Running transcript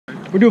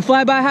We're doing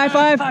flyby high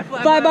five.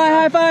 Flyby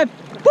high five.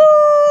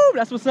 Woo!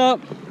 That's what's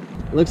up.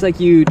 Looks like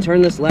you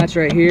turn this latch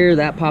right here.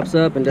 That pops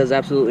up and does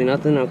absolutely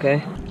nothing.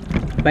 Okay.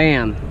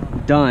 Bam.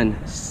 Done.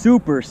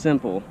 Super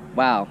simple.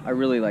 Wow. I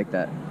really like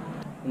that.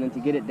 And then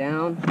to get it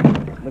down,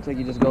 looks like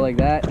you just go like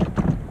that.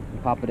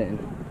 And pop it in.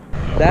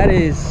 That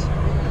is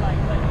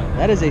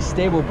a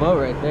stable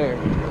boat right there.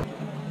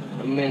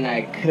 I mean,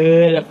 I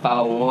could if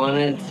I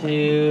wanted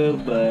to,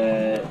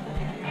 but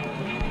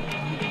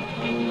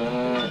I'm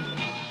not.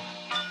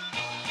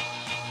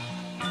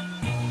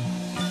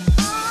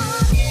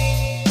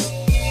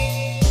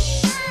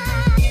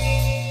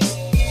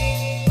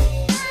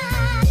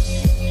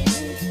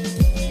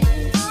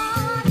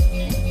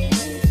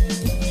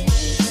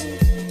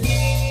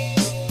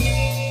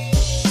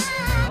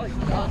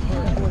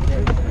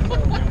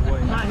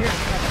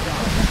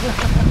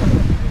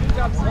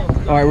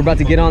 All right, we're about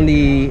to get on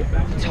the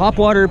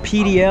Topwater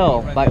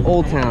PDL by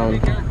Old Town.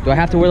 Do I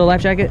have to wear the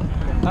life jacket?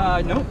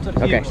 Nope. It's up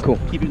to you. Okay, cool.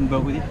 Keep it in the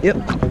boat with you. Yep.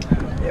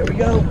 There we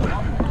go.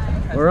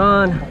 We're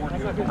on.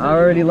 I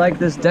already like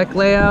this deck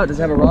layout. Does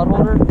it have a rod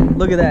holder?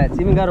 Look at that. It's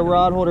even got a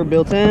rod holder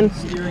built in.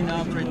 Steering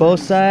knobs right Both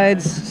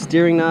sides.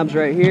 Steering knobs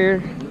right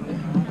here.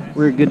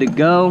 We're good to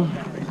go.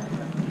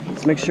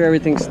 Let's make sure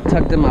everything's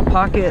tucked in my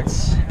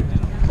pockets.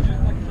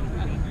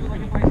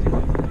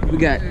 We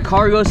got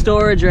cargo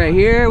storage right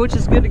here, which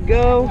is good to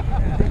go.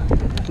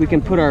 We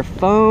can put our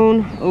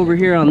phone over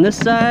here on this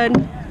side.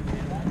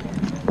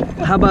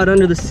 How about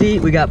under the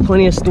seat? We got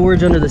plenty of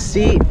storage under the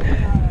seat.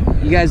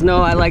 You guys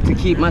know I like to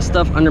keep my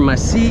stuff under my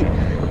seat.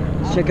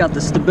 Let's check out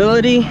the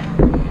stability.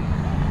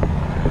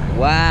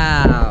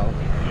 Wow,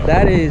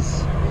 that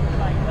is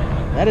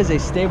a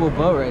stable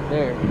boat right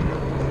there.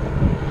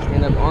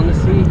 Stand up on the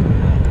seat.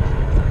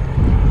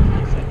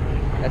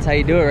 That's how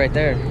you do it right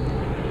there.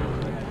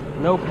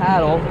 No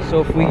paddle,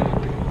 so if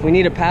we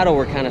need a paddle,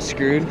 we're kind of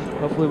screwed.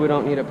 Hopefully we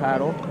don't need a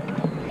paddle.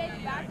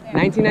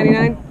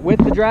 $19.99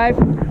 with the drive.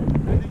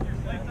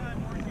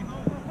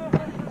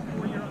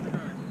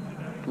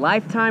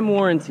 Lifetime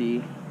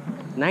warranty.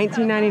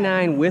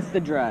 $19.99 with the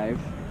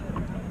drive.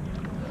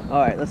 All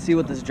right, let's see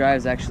what this drive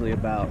is actually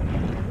about.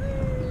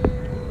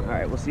 All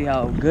right, we'll see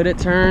how good it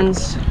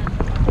turns.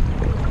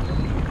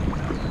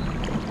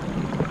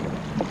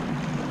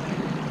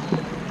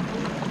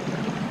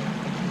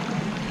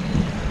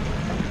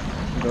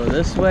 Go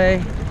this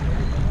way.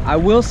 I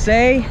will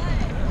say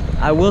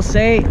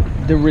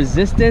the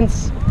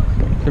resistance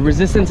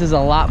is a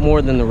lot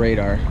more than the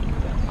radar.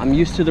 I'm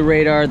used to the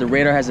radar. The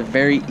radar has a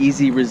very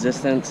easy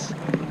resistance.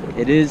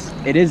 It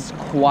is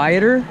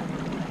quieter.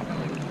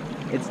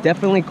 It's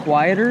definitely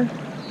quieter,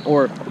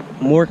 or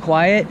more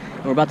quiet.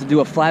 And we're about to do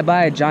a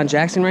flyby at John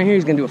Jackson right here.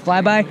 He's gonna do a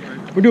flyby.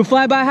 We're doing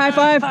flyby high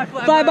five.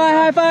 Flyby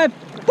high five.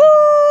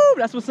 Woo!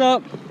 That's what's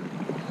up.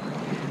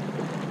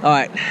 All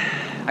right,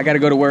 I gotta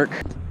go to work.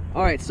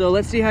 All right, so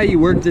let's see how you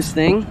work this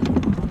thing.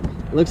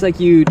 It looks like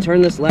you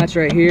turn this latch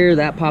right here,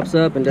 that pops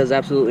up and does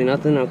absolutely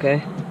nothing,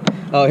 okay?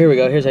 Oh, here we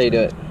go, here's how you do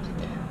it.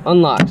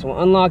 Unlock, so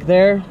we'll unlock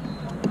there,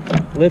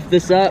 lift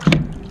this up,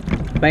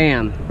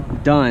 bam,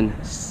 done.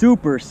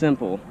 Super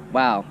simple.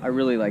 Wow, I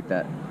really like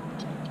that.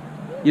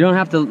 You don't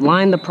have to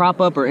line the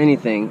prop up or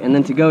anything. And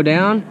then to go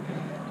down,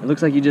 it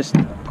looks like you just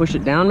push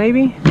it down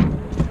maybe.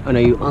 Oh no,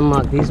 you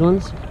unlock these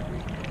ones.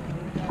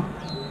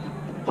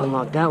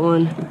 Unlock that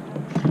one.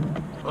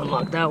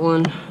 Unlock that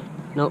one.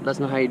 Nope, that's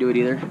not how you do it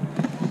either.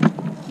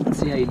 Let's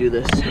see how you do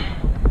this.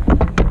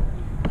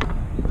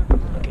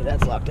 Okay,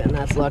 that's locked in,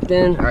 that's locked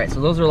in. All right,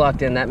 so those are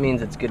locked in. That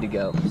means it's good to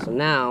go. So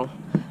now,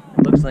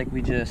 it looks like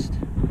we just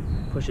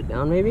push it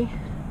down maybe.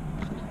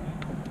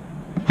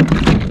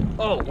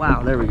 Oh,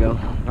 wow, there we go.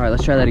 All right,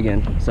 let's try that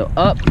again. So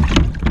up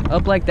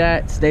like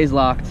that, stays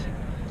locked.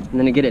 And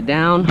then to get it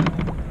down,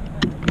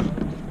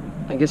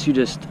 I guess you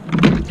just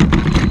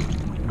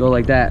go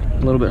like that, a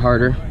little bit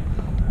harder.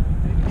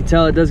 You can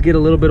tell it does get a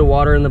little bit of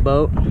water in the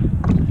boat.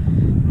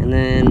 And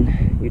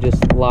then you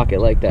just lock it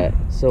like that.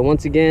 So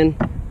once again,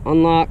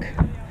 unlock,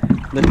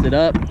 lift it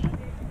up,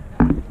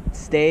 it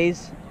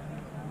stays.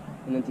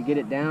 And then to get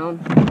it down,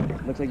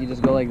 looks like you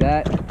just go like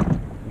that,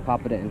 and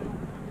pop it in.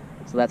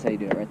 So that's how you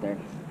do it right there.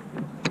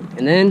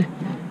 And then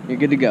you're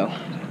good to go.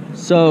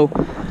 So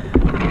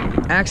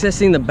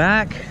accessing the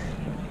back,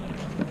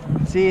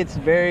 see, it's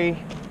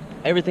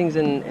everything's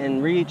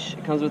in reach.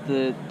 It comes with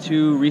the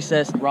 2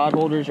 recessed rod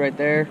holders right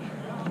there.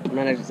 I'm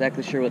not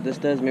exactly sure what this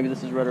does. Maybe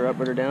this is rudder up,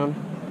 rudder down.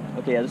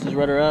 Okay, yeah, this is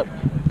rudder up,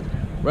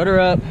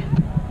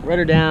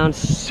 rudder down.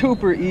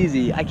 Super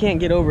easy. I can't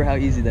get over how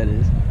easy that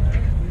is.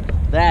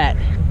 That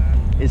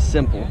is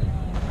simple.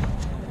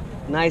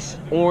 Nice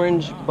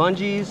orange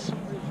bungees.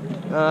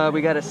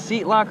 We got a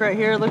seat lock right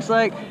here, it looks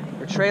like,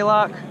 or tray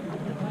lock.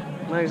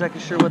 I'm not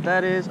exactly sure what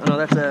that is. Oh no,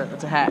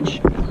 that's a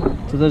hatch.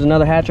 So there's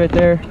another hatch right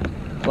there.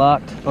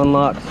 Locked,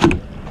 unlocked,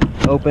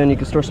 open. You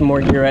can store some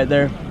more gear right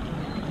there.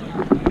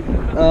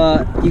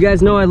 You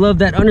guys know I love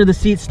that under the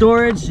seat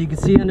storage. So you can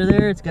see under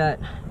there, it's got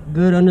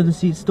good under the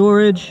seat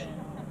storage.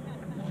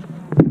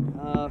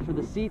 For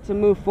the seat to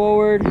move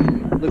forward,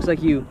 it looks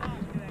like you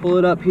pull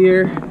it up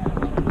here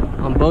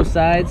on both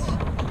sides,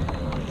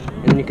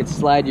 and you could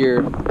slide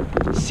your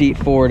seat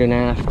forward and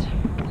aft.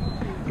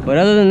 But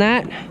other than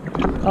that,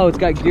 oh, it's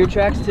got gear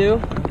tracks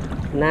too.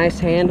 Nice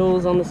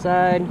handles on the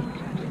side.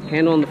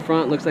 Handle on the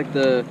front, looks like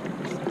the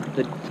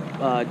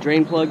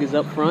drain plug is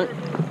up front.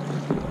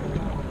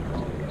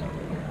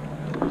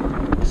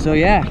 So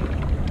yeah,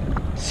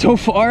 so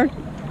far,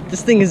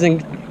 this thing is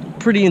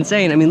pretty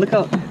insane. I mean,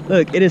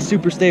 look, it is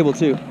super stable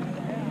too.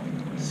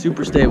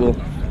 Super stable.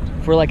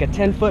 For like a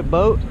 10-foot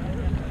boat,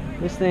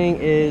 this thing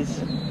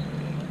is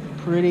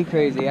pretty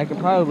crazy. I could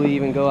probably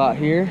even go out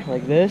here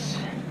like this.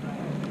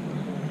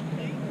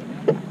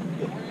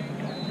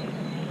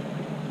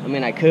 I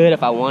mean, I could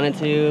if I wanted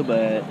to,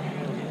 but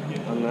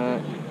I'm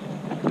not.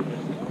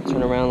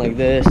 Turn around like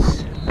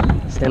this.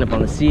 Stand up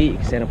on the seat. You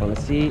can stand up on the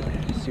seat.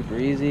 Super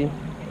easy.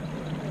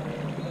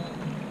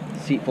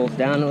 Seat folds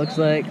down, it looks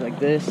like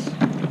this.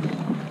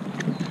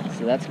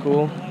 So that's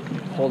cool.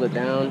 Hold it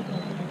down.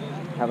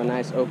 Have a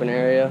nice open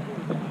area.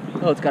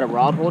 Oh, it's got a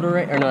rod holder,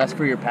 right? Or no, that's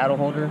for your paddle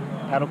holder,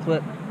 paddle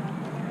clip.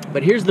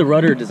 But here's the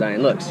rudder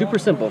design. Look, super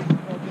simple.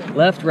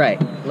 Left, right,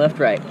 left,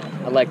 right.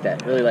 I like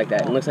that, really like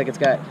that. It looks like it's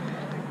got,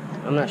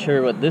 I'm not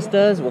sure what this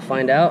does. We'll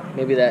find out.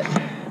 Maybe that,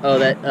 oh,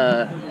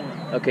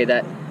 okay,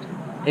 that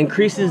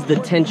increases the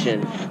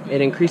tension.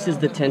 It increases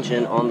the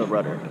tension on the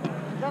rudder.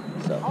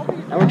 So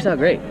that works out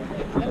great.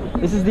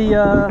 This is the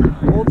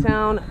Old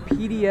Town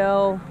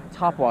PDL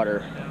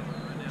Topwater.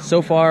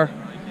 So far,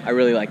 I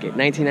really like it.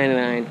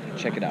 $19.99,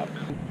 check it out.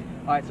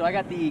 All right, so I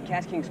got the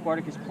Cast King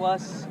Spartacus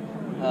Plus,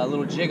 a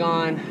little jig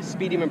on,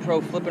 Speed Demon Pro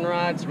flipping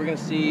rods. We're gonna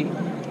see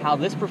how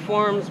this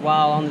performs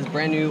while on this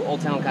brand new Old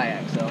Town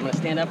kayak. So I'm gonna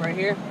stand up right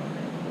here.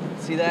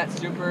 See that?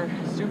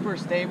 Super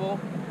stable.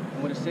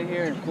 I'm gonna sit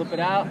here and flip it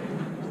out,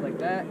 just like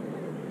that.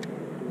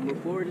 We'll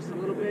move forward just a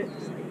little bit,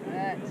 just like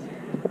that.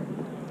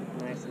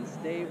 Nice and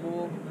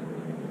stable.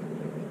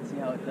 See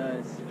how it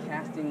does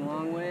casting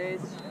long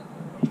ways.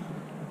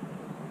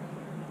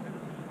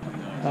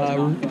 Our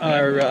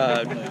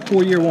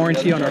 4-year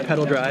warranty on our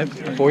pedal drive.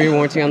 4-year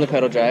warranty on the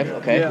pedal drive,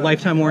 okay.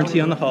 Lifetime warranty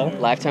on the hull.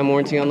 Lifetime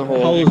warranty on the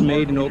Hull hull. is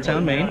made in Old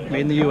Town, Maine,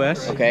 made in the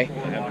U.S. Okay.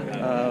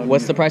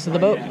 What's the price of the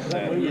boat?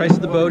 Price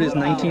of the boat is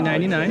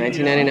 $19.99.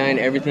 $19.99,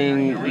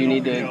 everything you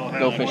need to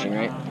go fishing,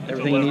 right?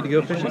 Everything you need to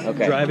go fishing.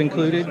 Okay. Drive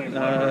included.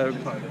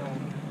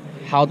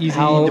 How Easy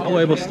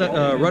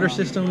deployable rudder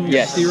system,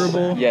 yes,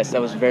 steerable. Yes,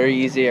 that was very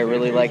easy. I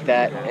really like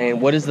that. And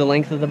what is the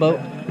length of the boat?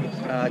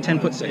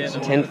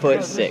 10'6".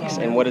 10'6".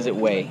 And what does it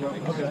weigh?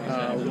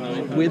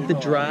 With the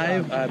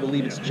drive, I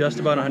believe it's just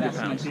about 100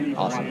 pounds.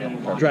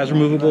 Awesome. Drive's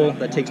removable.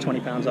 That takes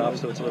 20 pounds off,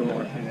 so it's a little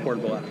more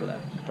portable after that.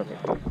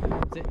 Perfect.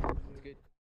 That's it.